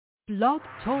Blog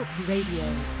Talk Radio.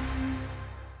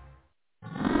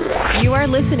 You are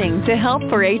listening to Help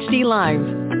for HD Live,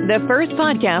 the first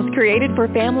podcast created for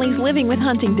families living with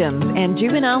Huntington's and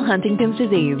juvenile Huntington's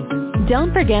disease.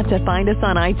 Don't forget to find us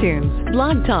on iTunes,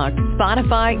 Blog Talk,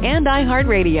 Spotify, and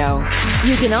iHeartRadio.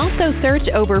 You can also search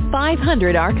over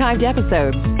 500 archived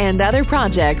episodes and other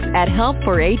projects at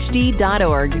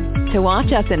helpforhd.org. To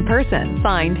watch us in person,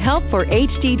 find Help for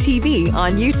HD TV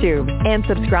on YouTube and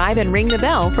subscribe and ring the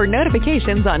bell for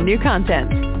notifications on new content.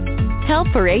 Help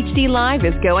for HD Live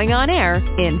is going on air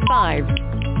in 5,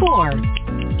 4,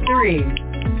 3,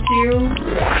 2.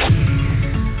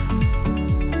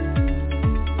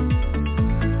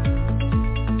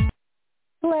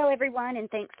 Hello, everyone, and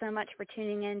thanks so much for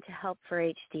tuning in to Help for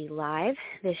HD Live.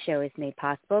 This show is made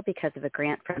possible because of a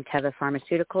grant from Teva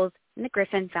Pharmaceuticals and the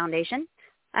Griffin Foundation.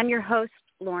 I'm your host,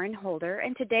 Lauren Holder,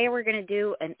 and today we're going to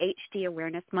do an HD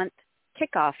Awareness Month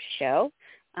kickoff show.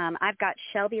 I've got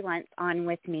Shelby Lentz on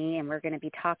with me, and we're going to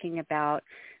be talking about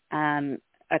a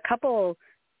couple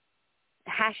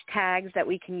hashtags that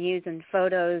we can use in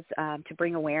photos to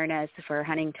bring awareness for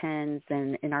Huntington's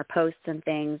and in our posts and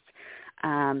things,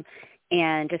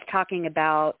 and just talking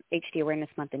about HD Awareness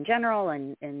Month in general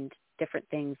and different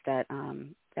things that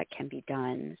that can be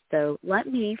done. So let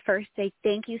me first say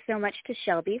thank you so much to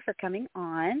Shelby for coming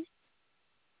on.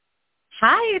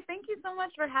 Hi, thank you so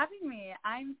much for having me.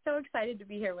 I'm so excited to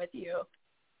be here with you.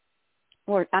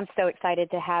 Well, I'm so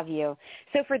excited to have you.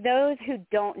 So for those who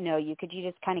don't know you, could you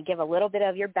just kind of give a little bit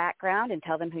of your background and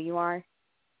tell them who you are?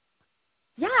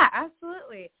 Yeah,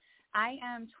 absolutely. I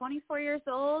am 24 years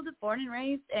old, born and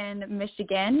raised in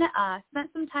Michigan, spent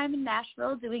some time in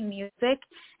Nashville doing music,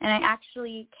 and I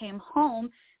actually came home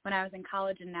when I was in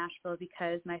college in Nashville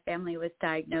because my family was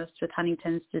diagnosed with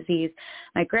Huntington's disease.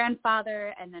 My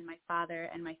grandfather and then my father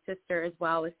and my sister as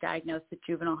well was diagnosed with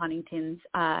juvenile Huntington's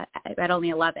at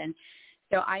only 11.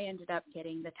 So I ended up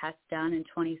getting the test done in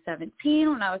 2017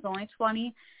 when I was only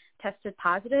 20, tested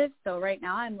positive. So right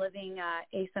now I'm living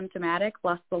asymptomatic,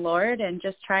 bless the Lord, and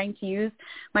just trying to use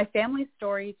my family's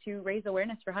story to raise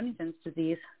awareness for Huntington's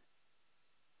disease.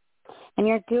 And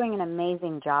you're doing an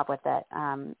amazing job with it.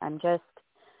 I'm just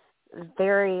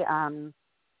very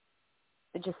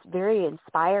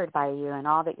inspired by you and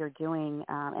all that you're doing,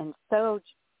 and so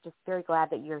just very glad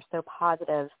that you're so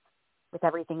positive with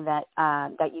everything that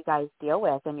that you guys deal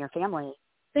with in your family.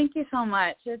 Thank you so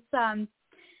much. It's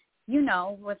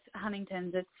with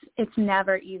Huntington's, it's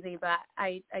never easy, but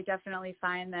I definitely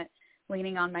find that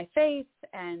leaning on my faith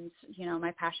and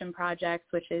my passion projects,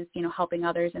 which is helping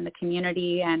others in the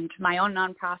community, and my own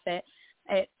nonprofit,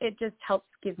 it just helps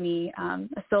give me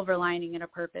a silver lining and a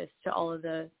purpose to all of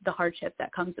the hardship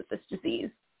that comes with this disease.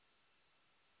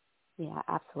 Yeah,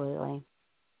 absolutely.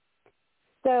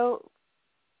 So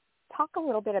talk a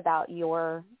little bit about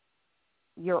your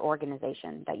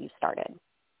organization that you started.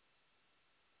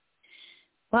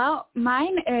 Well,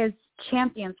 mine is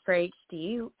Champions for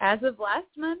HD. As of last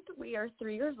month, we are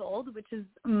 3 years old, which is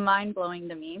mind-blowing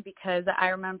to me because I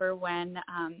remember when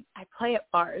I play at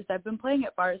bars. I've been playing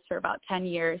at bars for about 10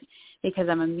 years because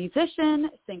I'm a musician,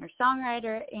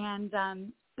 singer-songwriter, and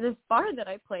this bar that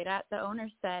I played at, the owner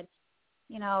said,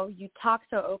 you talk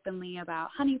so openly about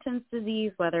Huntington's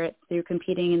disease, whether it's through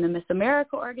competing in the Miss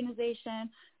America organization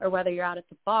or whether you're out at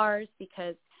the bars,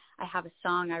 because I have a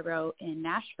song I wrote in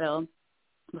Nashville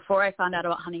before I found out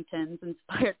about Huntington's,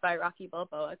 inspired by Rocky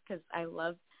Balboa, because I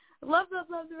love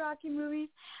the Rocky movies,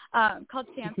 called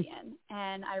Champion.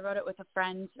 And I wrote it with a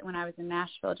friend when I was in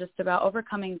Nashville, just about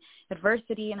overcoming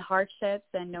adversity and hardships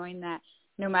and knowing that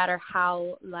no matter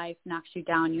how life knocks you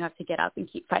down, you have to get up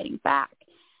and keep fighting back.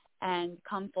 And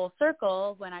come full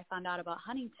circle, when I found out about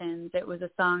Huntington's, it was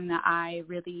a song that I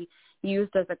really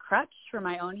used as a crutch for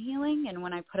my own healing. And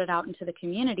when I put it out into the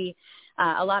community,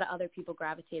 a lot of other people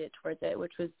gravitated towards it,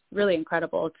 which was really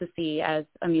incredible to see as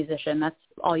a musician. That's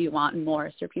all you want and more,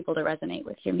 is for people to resonate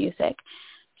with your music.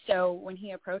 So when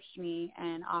he approached me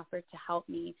and offered to help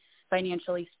me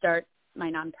financially start my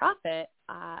nonprofit,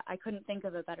 I couldn't think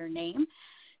of a better name.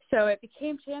 So it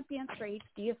became Champions for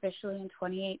HD officially in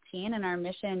 2018, and our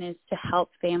mission is to help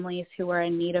families who are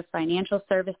in need of financial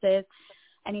services,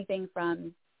 anything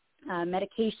from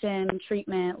medication,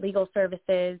 treatment, legal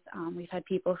services. We've had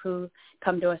people who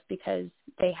come to us because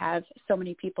they have so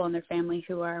many people in their family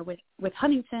who are with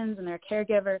Huntington's, and they're a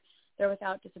caregiver. They're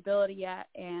without disability yet,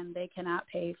 and they cannot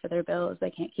pay for their bills. They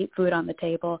can't keep food on the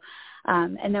table.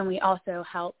 And then we also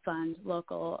help fund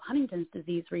local Huntington's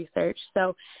disease research.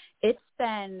 So it's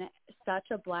been such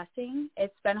a blessing.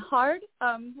 It's been hard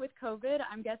with COVID.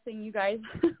 I'm guessing you guys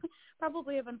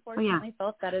probably have unfortunately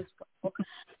felt that as well.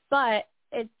 But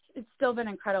it's still been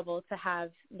incredible to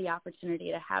have the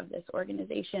opportunity to have this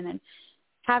organization and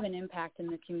have an impact in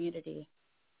the community.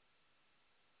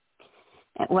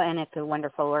 Well, and it's a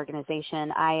wonderful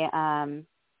organization. And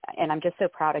I'm just so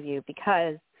proud of you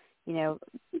because, you know,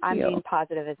 I'm being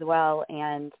positive as well.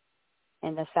 And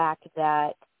the fact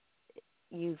that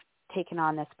you've taken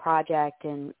on this project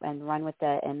and run with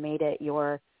it and made it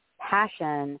your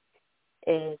passion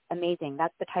is amazing.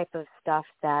 That's the type of stuff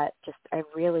that just I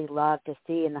really love to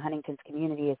see in the Huntington's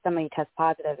community is somebody tests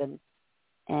positive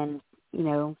and you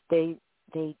know, they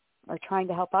are trying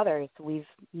to help others. We've,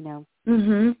 you know,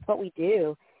 it's what we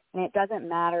do. And it doesn't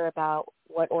matter about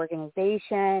what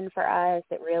organization for us.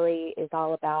 It really is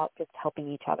all about just helping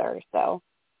each other. So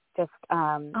just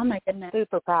oh my goodness,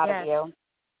 super proud of you.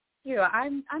 Thank you.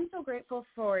 I'm so grateful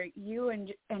for you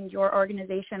and your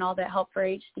organization, all that Help for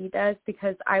HD does,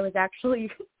 because I was actually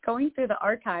going through the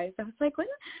archives. I was like, when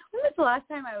was the last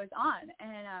time I was on?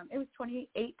 And it was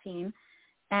 2018.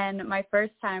 And my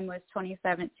first time was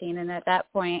 2017, and at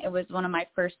that point, it was one of my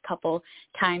first couple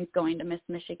times going to Miss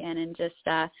Michigan and just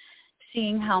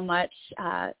seeing how much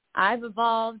I've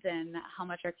evolved and how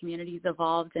much our community's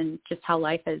evolved and just how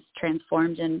life has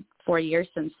transformed in 4 years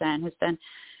since then has been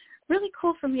really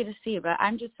cool for me to see. But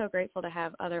I'm just so grateful to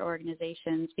have other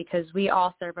organizations because we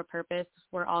all serve a purpose.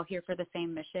 We're all here for the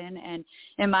same mission. And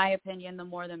in my opinion, the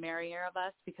more the merrier of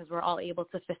us because we're all able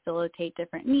to facilitate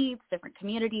different needs, different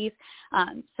communities.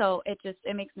 So it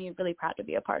makes me really proud to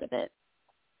be a part of it.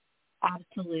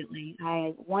 Absolutely.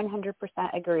 I 100%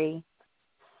 agree.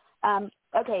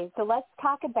 Okay, so let's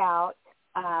talk about,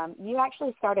 you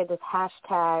actually started this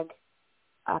hashtag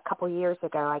a couple years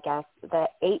ago, I guess, the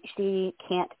HD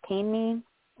Can't Tame Me,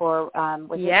 or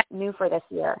was it new for this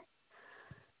year?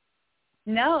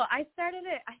 No, I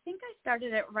think I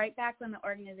started it right back when the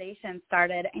organization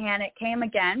started, and it came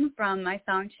again from my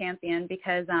song Champion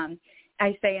because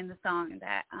I say in the song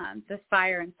that this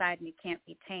fire inside me can't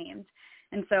be tamed.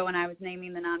 And so when I was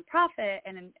naming the nonprofit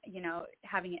and, you know,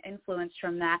 having an influence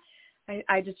from that,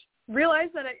 I just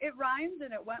realized that it rhymed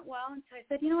and it went well. And so I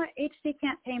said, you know what, HD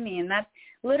can't tame me. And that's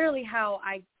literally how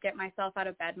I get myself out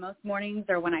of bed most mornings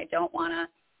or when I don't want to,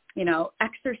 you know,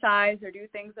 exercise or do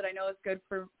things that I know is good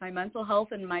for my mental health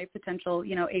and my potential,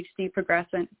 you know, HD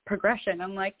progression.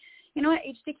 I'm like, you know what,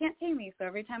 HD can't tame me. So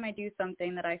every time I do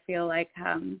something that I feel like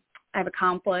I've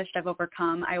accomplished, I've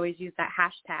overcome, I always use that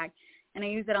hashtag. And I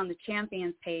use it on the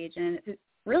Champions page. And it's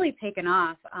really taken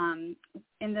off.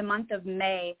 In the month of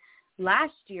May,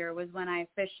 last year was when I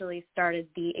officially started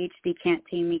the HD Can't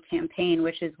Tame Me campaign,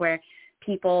 which is where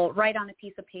people write on a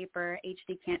piece of paper,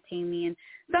 HD Can't Tame Me. And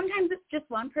sometimes it's just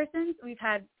one person. We've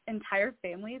had entire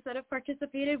families that have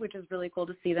participated, which is really cool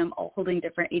to see them all holding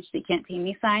different HD Can't Tame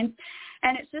Me signs.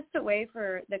 And it's just a way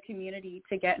for the community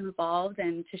to get involved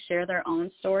and to share their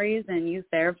own stories and use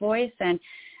their voice. And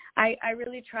I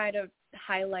really try to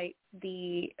highlight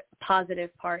the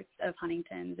positive parts of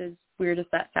Huntington's, as weird as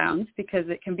that sounds, because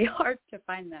it can be hard to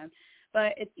find them.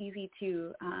 But it's easy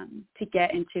to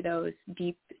get into those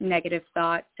deep negative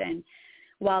thoughts and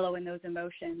wallow in those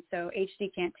emotions. So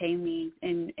HD Can't Tame Me,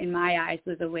 in my eyes,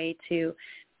 was a way to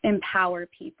empower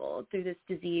people through this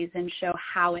disease and show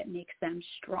how it makes them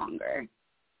stronger.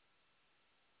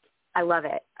 I love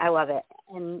it. I love it.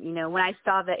 And, you know, when I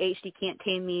saw the HD Can't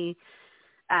Tame Me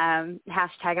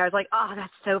hashtag, I was like, oh,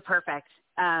 that's so perfect.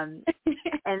 And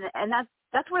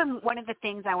that's one of the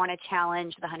things I want to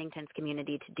challenge the Huntington's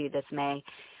community to do this May.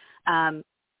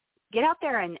 Get out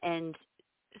there and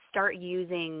start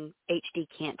using HD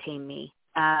Can't Tame Me.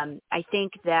 I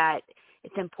think that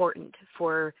it's important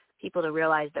for people to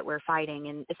realize that we're fighting,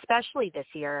 and especially this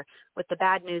year with the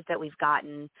bad news that we've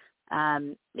gotten,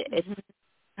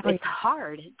 it's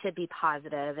hard to be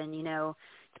positive. And, you know,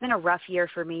 it's been a rough year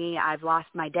for me. I've lost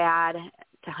my dad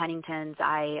to Huntington's.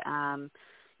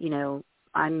 You know,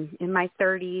 I'm in my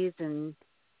 30s and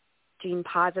gene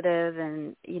positive,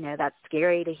 and, you know, that's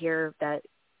scary to hear that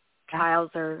trials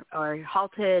are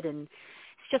halted, and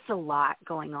it's just a lot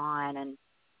going on. And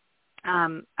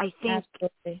I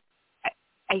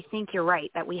think you're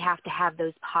right that we have to have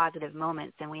those positive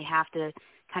moments, and we have to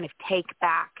kind of take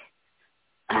back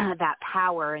that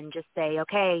power and just say,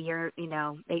 okay, you're, you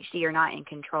know, HD, you're not in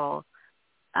control.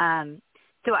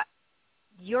 So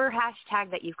your hashtag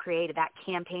that you've created, that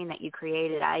campaign that you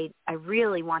created, I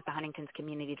really want the Huntington's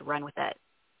community to run with it,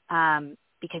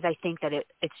 because I think that it's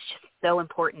just so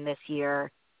important this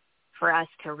year for us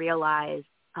to realize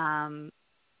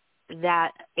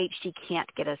that HD can't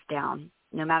get us down.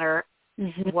 No matter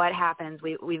what happens,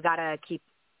 we've got to keep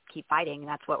fighting.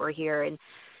 That's what we're here. And,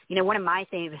 you know, one of my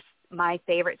my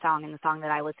favorite song and the song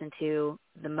that I listen to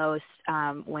the most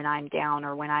when I'm down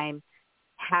or when I'm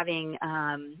having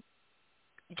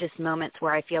just moments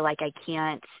where I feel like I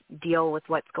can't deal with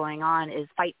what's going on is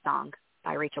Fight Song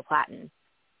by Rachel Platten.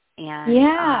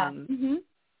 And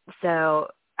so,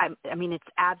 I mean, it's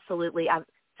absolutely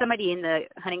somebody in the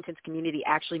Huntington's community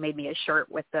actually made me a shirt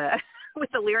with the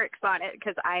with the lyrics on it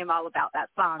because I am all about that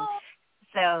song.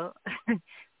 So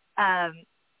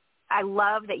I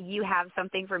love that you have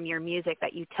something from your music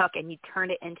that you took and you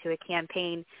turned it into a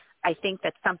campaign. I think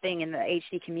that's something in the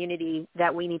HD community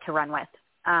that we need to run with.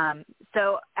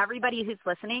 So everybody who's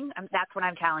listening, that's what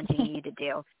I'm challenging you to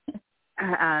do.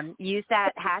 Use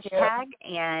that hashtag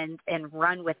and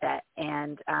run with it.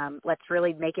 And let's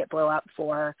really make it blow up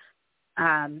for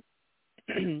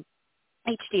HD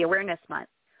Awareness Month.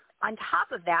 On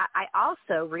top of that, I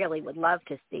also really would love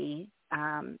to see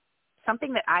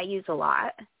something that I use a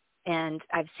lot and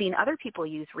I've seen other people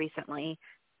use recently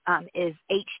is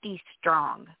HD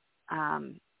Strong.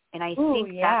 And I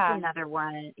think that's another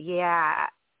one. Yeah.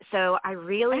 So I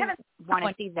really want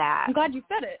to see that. I'm glad you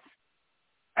said it.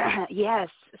 Yes.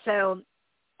 So,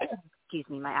 excuse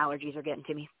me, my allergies are getting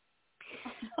to me.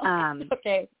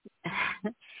 Okay.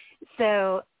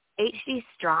 So HD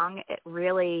Strong, it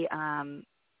really,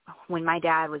 when my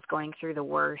dad was going through the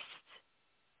worst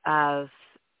of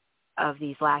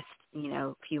these last,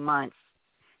 few months,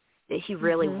 that he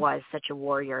really was such a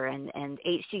warrior. And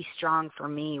HD Strong for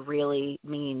me really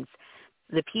means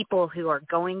the people who are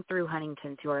going through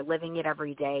Huntington's, who are living it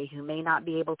every day, who may not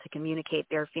be able to communicate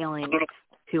their feelings,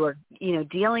 who are,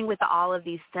 dealing with all of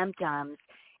these symptoms,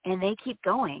 and they keep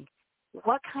going.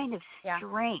 What kind of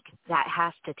strength that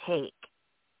has to take.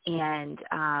 And,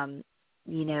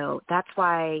 that's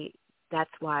why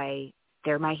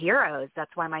they're my heroes.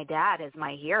 That's why my dad is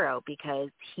my hero, because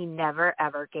he never,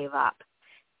 ever gave up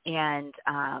and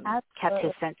kept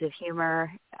his sense of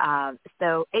humor.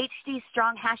 So HD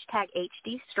Strong, hashtag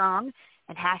HD Strong,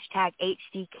 and hashtag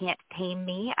HD Can't Tame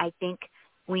Me. I think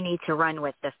we need to run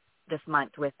with this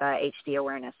month with HD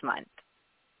Awareness Month.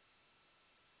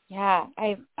 Yeah,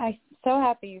 I'm so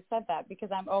happy you said that,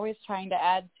 because I'm always trying to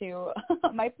add to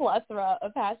my plethora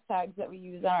of hashtags that we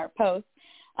use on our posts,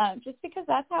 just because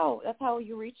that's how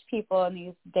you reach people in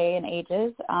these day and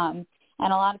ages.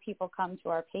 And a lot of people come to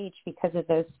our page because of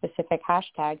those specific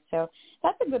hashtags. So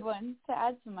that's a good one to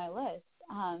add to my list.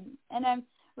 And I'm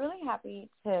really happy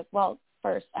to,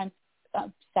 first, I'm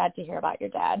sad to hear about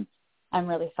your dad. I'm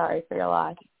really sorry for your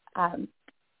loss.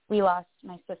 We lost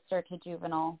my sister to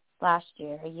juvenile last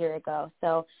year, a year ago.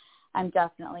 So I'm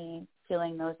definitely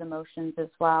feeling those emotions as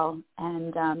well.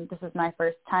 And this is my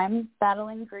first time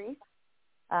battling grief.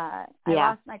 I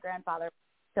lost my grandfather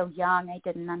so young, I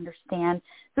didn't understand.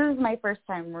 This is my first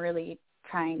time really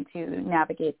trying to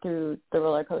navigate through the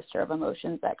roller coaster of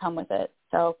emotions that come with it.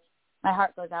 So my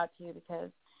heart goes out to you, because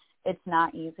it's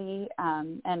not easy.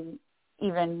 And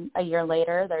even a year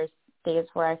later, there's days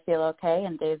where I feel okay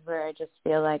and days where I just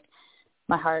feel like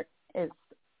my heart is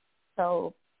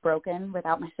so broken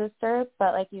without my sister.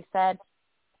 But like you said,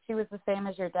 she was the same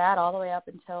as your dad all the way up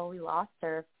until we lost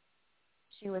her.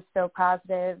 She was so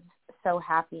positive, so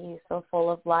happy, so full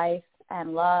of life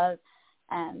and love.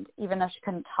 And even though she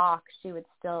couldn't talk, she would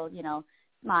still,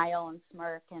 smile and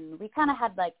smirk. And we kind of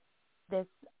had like this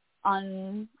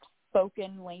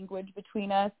unspoken language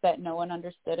between us that no one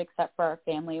understood except for our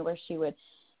family, where she would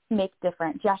make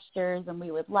different gestures and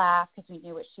we would laugh because we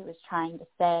knew what she was trying to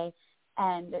say.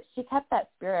 And she kept that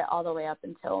spirit all the way up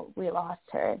until we lost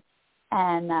her.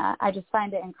 And I just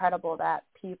find it incredible that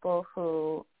people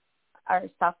who are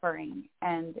suffering,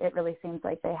 and it really seems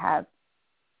like they have,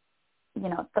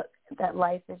 that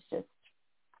life is just,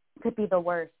 could be the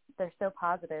worst. They're so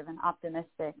positive and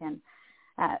optimistic, and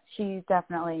she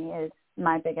definitely is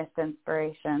my biggest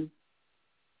inspiration.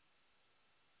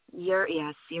 Your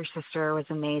sister was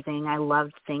amazing. I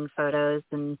loved seeing photos,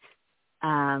 and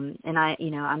I,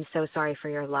 I'm so sorry for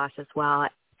your loss as well.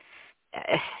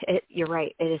 You're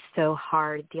right. It is so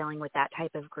hard dealing with that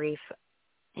type of grief,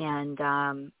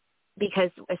 and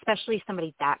because especially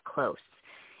somebody that close,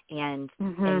 and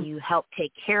you help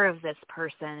take care of this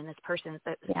person, and this person is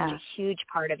such a huge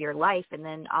part of your life, and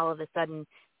then all of a sudden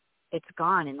it's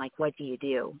gone, and like, what do you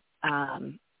do?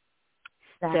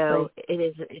 So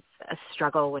it's a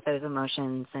struggle with those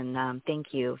emotions, and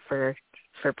thank you for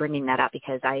bringing that up,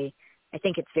 because I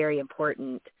think it's very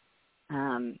important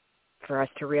for us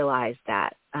to realize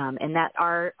that, and that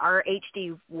our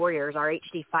HD warriors, our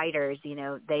HD fighters,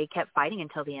 they kept fighting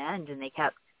until the end, and they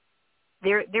kept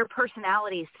their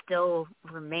personalities still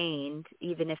remained,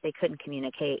 even if they couldn't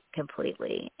communicate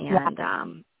completely. And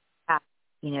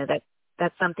that's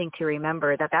that's something to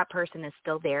remember, that person is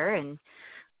still there, and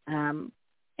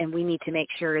we need to make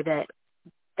sure that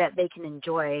they can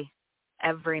enjoy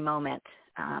every moment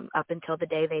up until the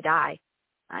day they die.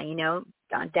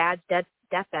 On Dad's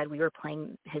deathbed, we were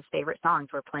playing his favorite songs.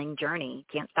 We're playing Journey,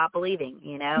 Can't Stop Believing,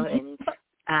 and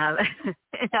and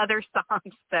other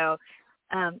songs. So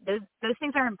those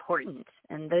things are important,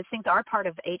 and those things are part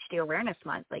of HD Awareness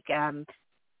Month.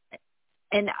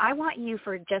 And I want you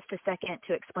for just a second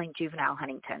to explain juvenile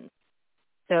Huntington's,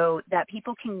 so that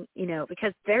people can,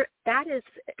 because that is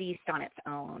a beast on its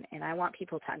own, and I want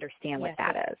people to understand what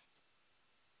that is.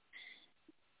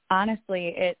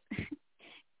 Honestly,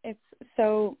 it's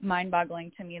so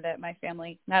mind-boggling to me that my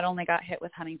family not only got hit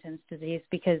with Huntington's disease,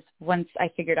 because once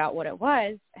I figured out what it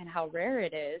was and how rare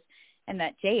it is, and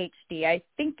that JHD, I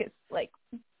think it's like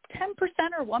 10%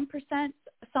 or 1%,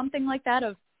 something like that,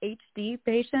 of HD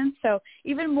patients, so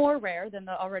even more rare than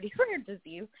the already rare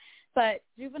disease. But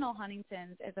juvenile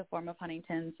Huntington's is a form of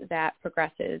Huntington's that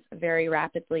progresses very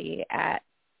rapidly at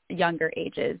younger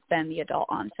ages than the adult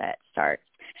onset starts.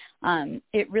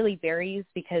 It really varies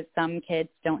because some kids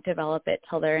don't develop it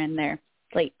till they're in their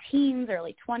late teens,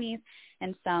 early 20s,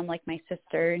 and some, like my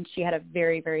sister, and she had a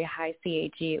very, very high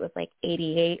CAG. It was like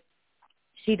 88.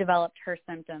 She developed her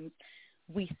symptoms,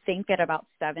 we think, at about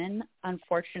 7.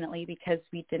 Unfortunately, because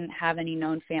we didn't have any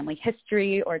known family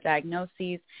history or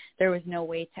diagnoses, there was no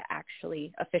way to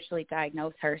actually officially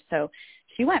diagnose her. So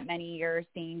she went many years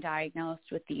being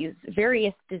diagnosed with these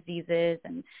various diseases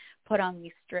and put on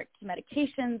these strict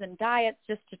medications and diets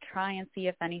just to try and see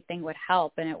if anything would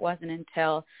help. And it wasn't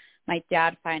until my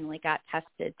dad finally got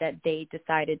tested that they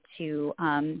decided to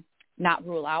not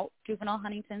rule out juvenile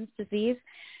Huntington's disease.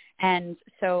 And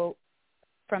so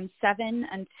from 7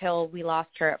 until we lost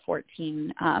her at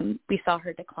 14, we saw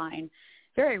her decline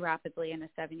very rapidly in a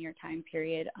 7-year time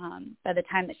period. By the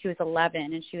time that she was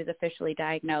 11 and she was officially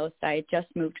diagnosed, I had just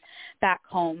moved back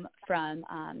home from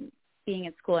being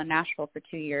in school in Nashville for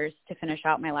 2 years to finish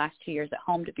out my last 2 years at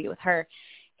home to be with her.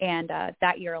 And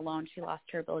that year alone, she lost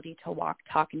her ability to walk,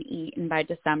 talk, and eat. And by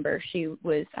December, she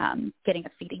was getting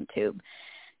a feeding tube.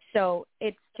 So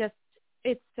it's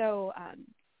so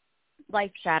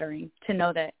life-shattering to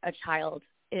know that a child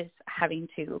is having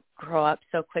to grow up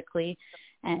so quickly.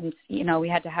 And, we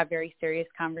had to have very serious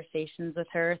conversations with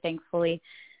her. Thankfully,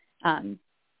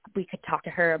 we could talk to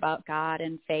her about God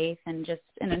and faith, and just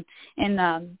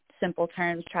in simple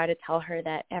terms try to tell her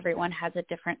that everyone has a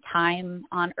different time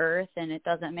on earth, and it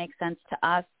doesn't make sense to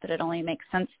us, but it only makes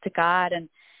sense to God. And,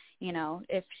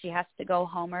 if she has to go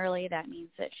home early, that means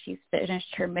that she's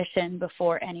finished her mission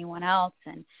before anyone else,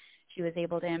 and she was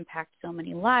able to impact so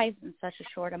many lives in such a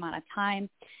short amount of time.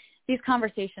 These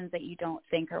conversations that you don't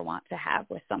think or want to have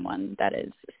with someone that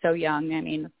is so young. I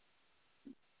mean,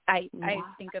 I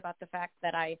think about the fact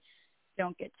that I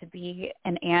don't get to be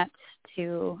an aunt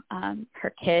to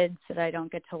her kids, that I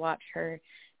don't get to watch her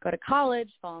go to college,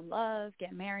 fall in love,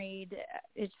 get married.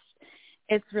 It's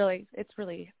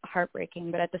really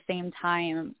heartbreaking. But at the same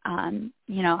time,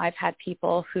 I've had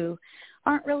people who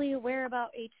aren't really aware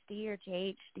about HD or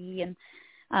JHD, and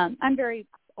I'm very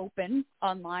open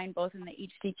online, both in the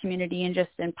HD community and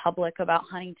just in public, about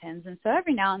Huntington's. And so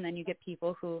every now and then you get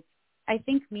people who I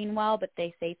think mean well, but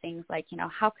they say things like,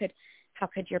 how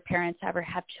could your parents ever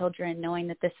have children knowing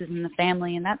that this is in the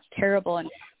family, and that's terrible. And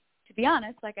to be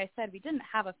honest, like I said, we didn't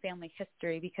have a family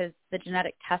history because the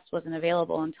genetic test wasn't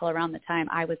available until around the time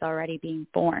I was already being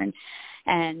born.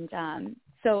 And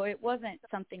so it wasn't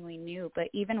something we knew. But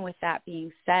even with that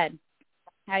being said,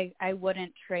 I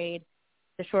wouldn't trade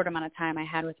the short amount of time I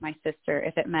had with my sister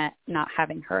if it meant not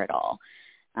having her at all.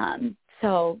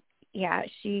 So, yeah,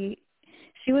 she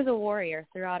was a warrior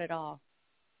throughout it all.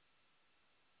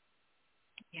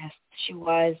 Yes, she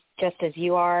was, just as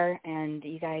you are, and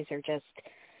you guys are just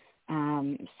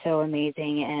so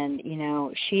amazing.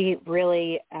 And, she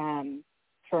really,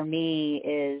 for me,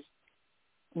 is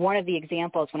one of the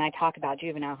examples when I talk about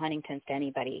juvenile Huntington's to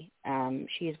anybody.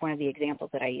 She is one of the examples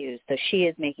that I use. So she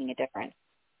is making a difference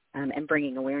and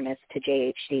bringing awareness to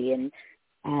JHD.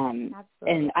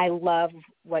 And I love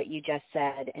what you just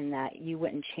said, in that you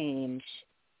wouldn't change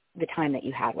the time that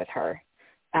you had with her.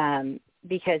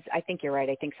 Because I think you're right.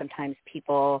 I think sometimes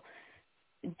people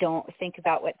don't think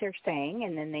about what they're saying,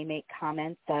 and then they make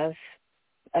comments of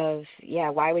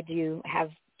why would you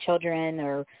have children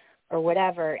or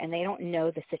whatever, and they don't know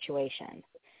the situation.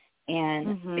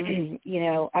 And,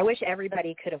 I wish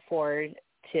everybody could afford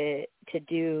to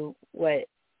do what,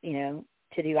 to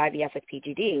do IVF with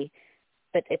PGD,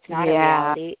 but it's not a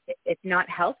reality. It's not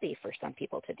healthy for some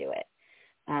people to do it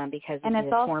because of the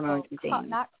hormones and things.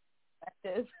 Not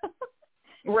effective.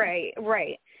 Right,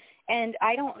 right. And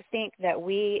I don't think that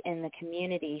we in the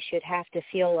community should have to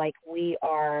feel like we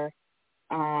are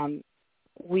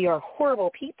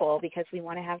horrible people because we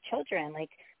want to have children. Like,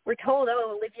 we're told,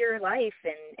 oh, live your life,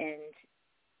 and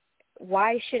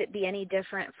why should it be any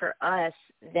different for us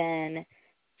than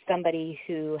somebody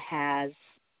who has,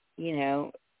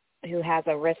 who has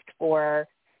a risk for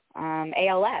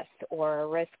ALS or a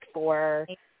risk for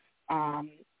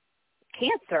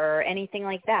cancer or anything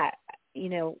like that?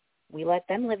 We let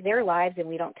them live their lives and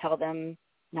we don't tell them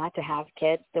not to have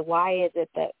kids. So why is it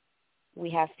that we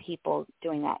have people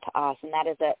doing that to us? And that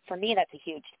is for me, that's a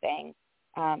huge thing,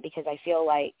 because I feel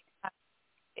like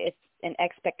it's an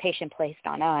expectation placed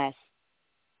on us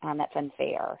that's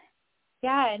unfair.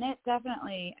 Yeah, and it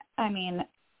definitely,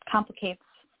 complicates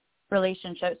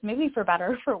relationships, maybe for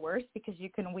better or for worse, because you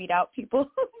can weed out people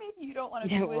maybe you don't want to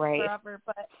be with forever.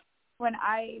 But when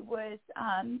I was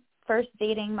first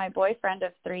dating my boyfriend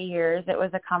of 3 years, it was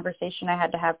a conversation I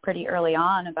had to have pretty early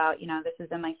on about, this is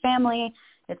in my family,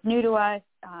 it's new to us,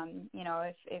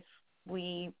 if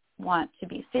we want to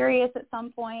be serious at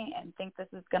some point and think this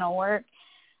is going to work,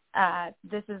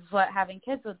 this is what having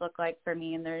kids would look like for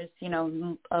me. And there's,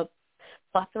 a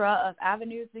plethora of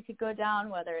avenues we could go down,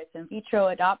 whether it's in vitro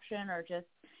adoption or just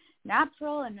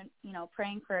natural and,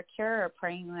 praying for a cure or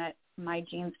praying that my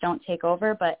genes don't take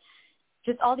over. But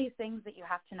just all these things that you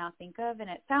have to now think of. And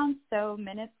it sounds so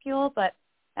minuscule, but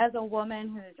as a woman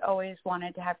who's always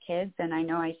wanted to have kids, and I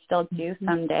know I still do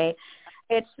someday,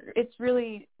 it's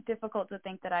really difficult to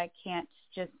think that I can't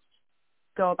just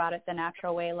go about it the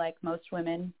natural way like most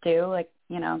women do,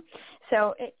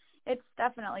 So it's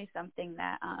definitely something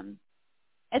that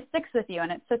it sticks with you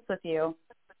and it sits with you.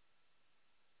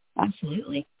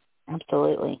 Absolutely.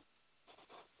 Absolutely.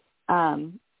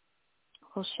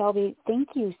 Well, Shelby, thank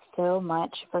you so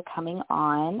much for coming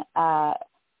on.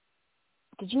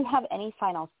 Did you have any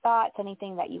final thoughts,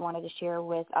 anything that you wanted to share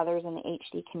with others in the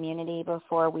HD community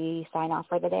before we sign off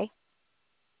for the day?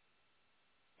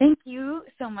 Thank you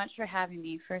so much for having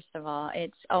me, first of all.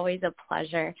 It's always a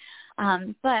pleasure.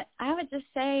 But I would just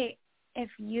say, if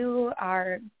you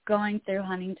are going through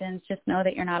Huntington's, just know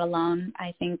that you're not alone.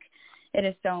 I think it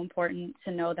is so important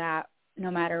to know that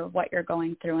no matter what you're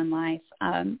going through in life.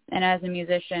 And as a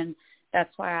musician,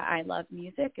 that's why I love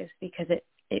music, is because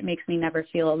it makes me never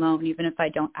feel alone, even if I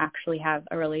don't actually have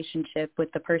a relationship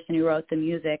with the person who wrote the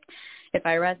music. If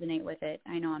I resonate with it,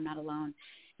 I know I'm not alone.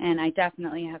 And I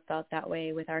definitely have felt that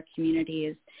way with our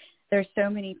communities. There's so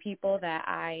many people that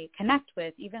I connect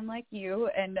with, even like you,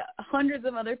 and hundreds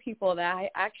of other people that I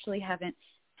actually haven't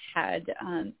had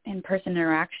in-person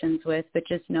interactions with, but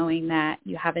just knowing that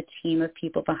you have a team of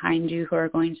people behind you who are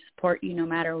going to support you no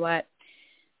matter what,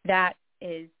 that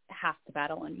is half the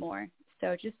battle and more.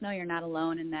 So just know you're not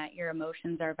alone and that your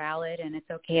emotions are valid, and it's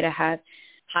okay to have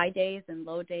high days and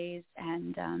low days,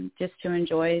 and just to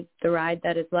enjoy the ride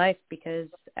that is life, because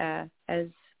as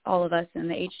all of us in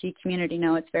the HD community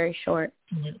know, it's very short.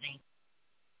 Absolutely.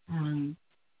 And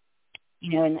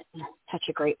such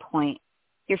a great point.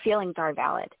 Your feelings are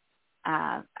valid.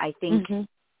 I think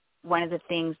one of the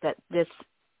things that this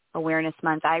Awareness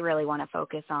Month I really want to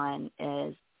focus on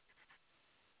is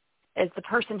the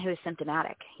person who is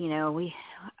symptomatic.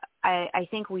 I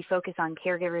think we focus on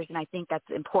caregivers, and I think that's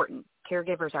important.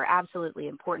 Caregivers are absolutely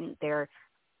important.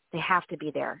 They have to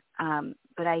be there.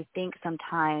 But I think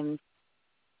sometimes,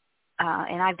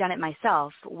 and I've done it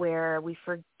myself, where we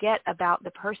forget about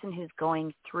the person who's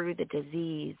going through the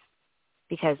disease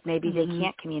because maybe they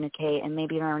can't communicate and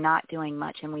maybe they're not doing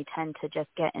much, and we tend to just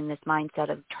get in this mindset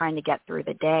of trying to get through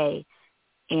the day.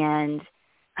 And,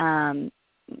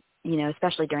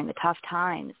 especially during the tough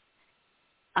times.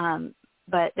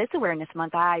 But this Awareness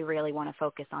Month, I really want to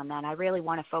focus on that. I really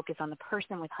want to focus on the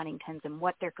person with Huntington's and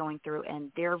what they're going through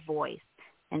and their voice.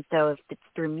 And so if it's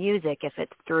through music, if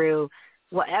it's through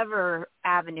whatever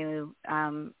avenue,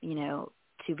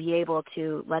 to be able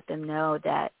to let them know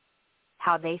that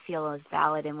how they feel is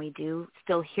valid, and we do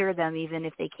still hear them even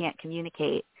if they can't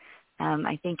communicate,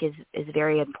 I think is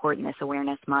very important this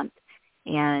Awareness Month.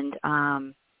 And,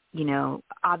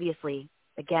 obviously,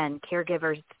 again,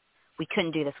 caregivers, we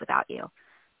couldn't do this without you.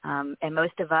 And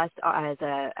most of us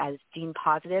as gene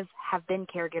positive have been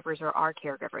caregivers or are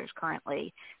caregivers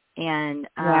currently. And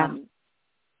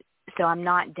so I'm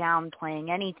not downplaying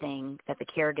anything that the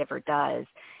caregiver does.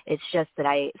 It's just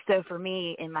that so for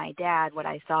me and my dad, what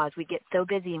I saw is we get so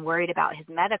busy and worried about his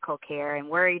medical care and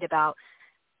worried about,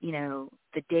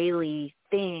 the daily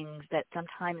things that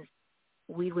sometimes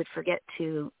we would forget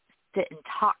to sit and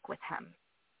talk with him.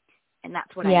 And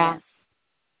that's what I miss,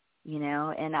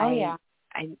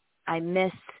 and I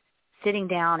miss sitting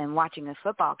down and watching a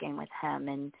football game with him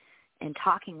and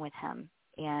talking with him.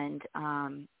 And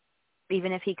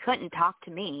even if he couldn't talk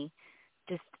to me,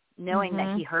 just knowing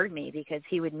that he heard me, because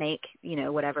he would make,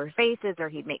 whatever faces, or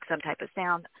he'd make some type of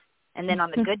sound. And then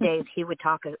on the good days, he would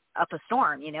talk up a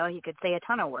storm, he could say a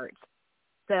ton of words.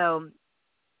 So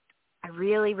I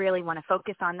really, really want to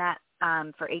focus on that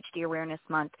for HD Awareness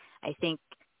Month. I think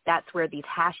that's where these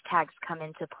hashtags come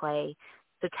into play.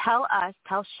 So tell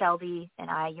Shelby and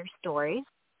I your stories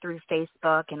through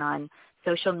Facebook and on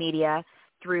social media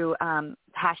through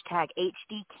hashtag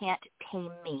HD Can't Pay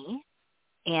Me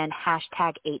and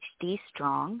hashtag HD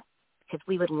Strong, because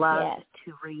we would love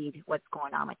to read what's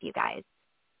going on with you guys.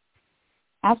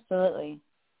 Absolutely.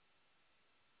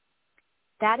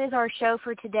 That is our show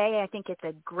for today. I think it's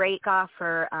a great kickoff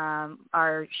for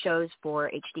our shows for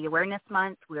HD Awareness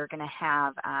Month. We're going to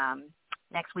have,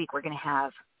 next week, we're going to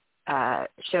have a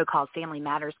show called Family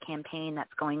Matters Campaign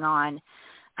that's going on.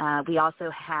 We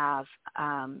also have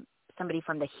somebody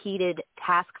from the Heated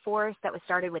Task Force that was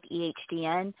started with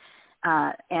EHDN,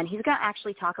 and he's going to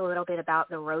actually talk a little bit about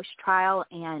the Roche trial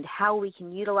and how we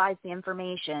can utilize the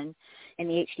information in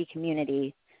the HD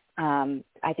community.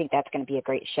 I think that's going to be a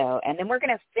great show. And then we're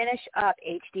going to finish up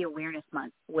HD Awareness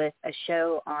Month with a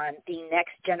show on the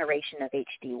next generation of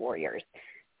HD warriors.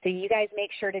 So you guys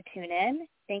make sure to tune in.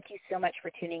 Thank you so much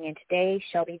for tuning in today.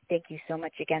 Shelby, thank you so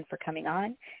much again for coming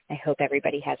on. I hope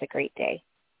everybody has a great day.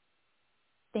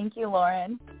 Thank you,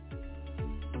 Lauren.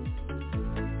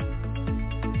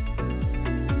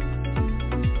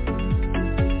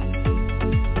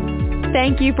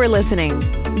 Thank you for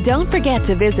listening. Don't forget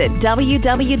to visit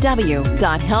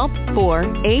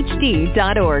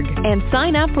www.help4hd.org and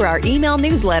sign up for our email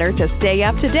newsletter to stay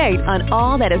up to date on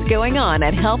all that is going on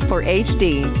at Help for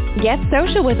HD. Get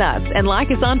social with us and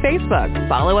like us on Facebook,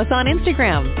 follow us on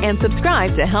Instagram, and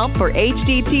subscribe to Help for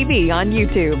HD TV on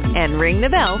YouTube, and ring the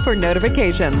bell for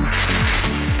notifications.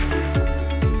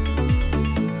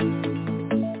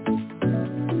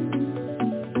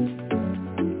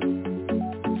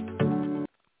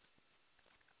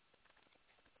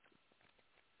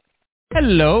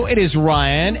 Hello, it is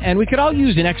Ryan, and we could all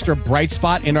use an extra bright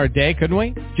spot in our day, couldn't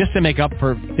we? Just to make up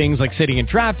for things like sitting in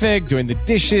traffic, doing the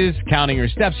dishes, counting your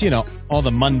steps, all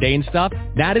the mundane stuff.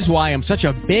 That is why I'm such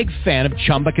a big fan of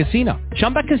Chumba Casino.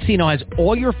 Chumba Casino has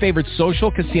all your favorite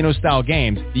social casino-style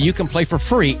games that you can play for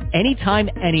free anytime,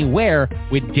 anywhere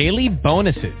with daily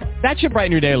bonuses. That should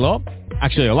brighten your day a little.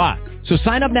 Actually, a lot. So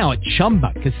sign up now at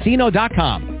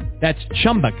ChumbaCasino.com. That's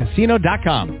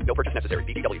ChumbaCasino.com. No purchase necessary.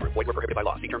 VGW Group. Void where prohibited by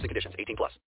law. See terms and conditions. 18+.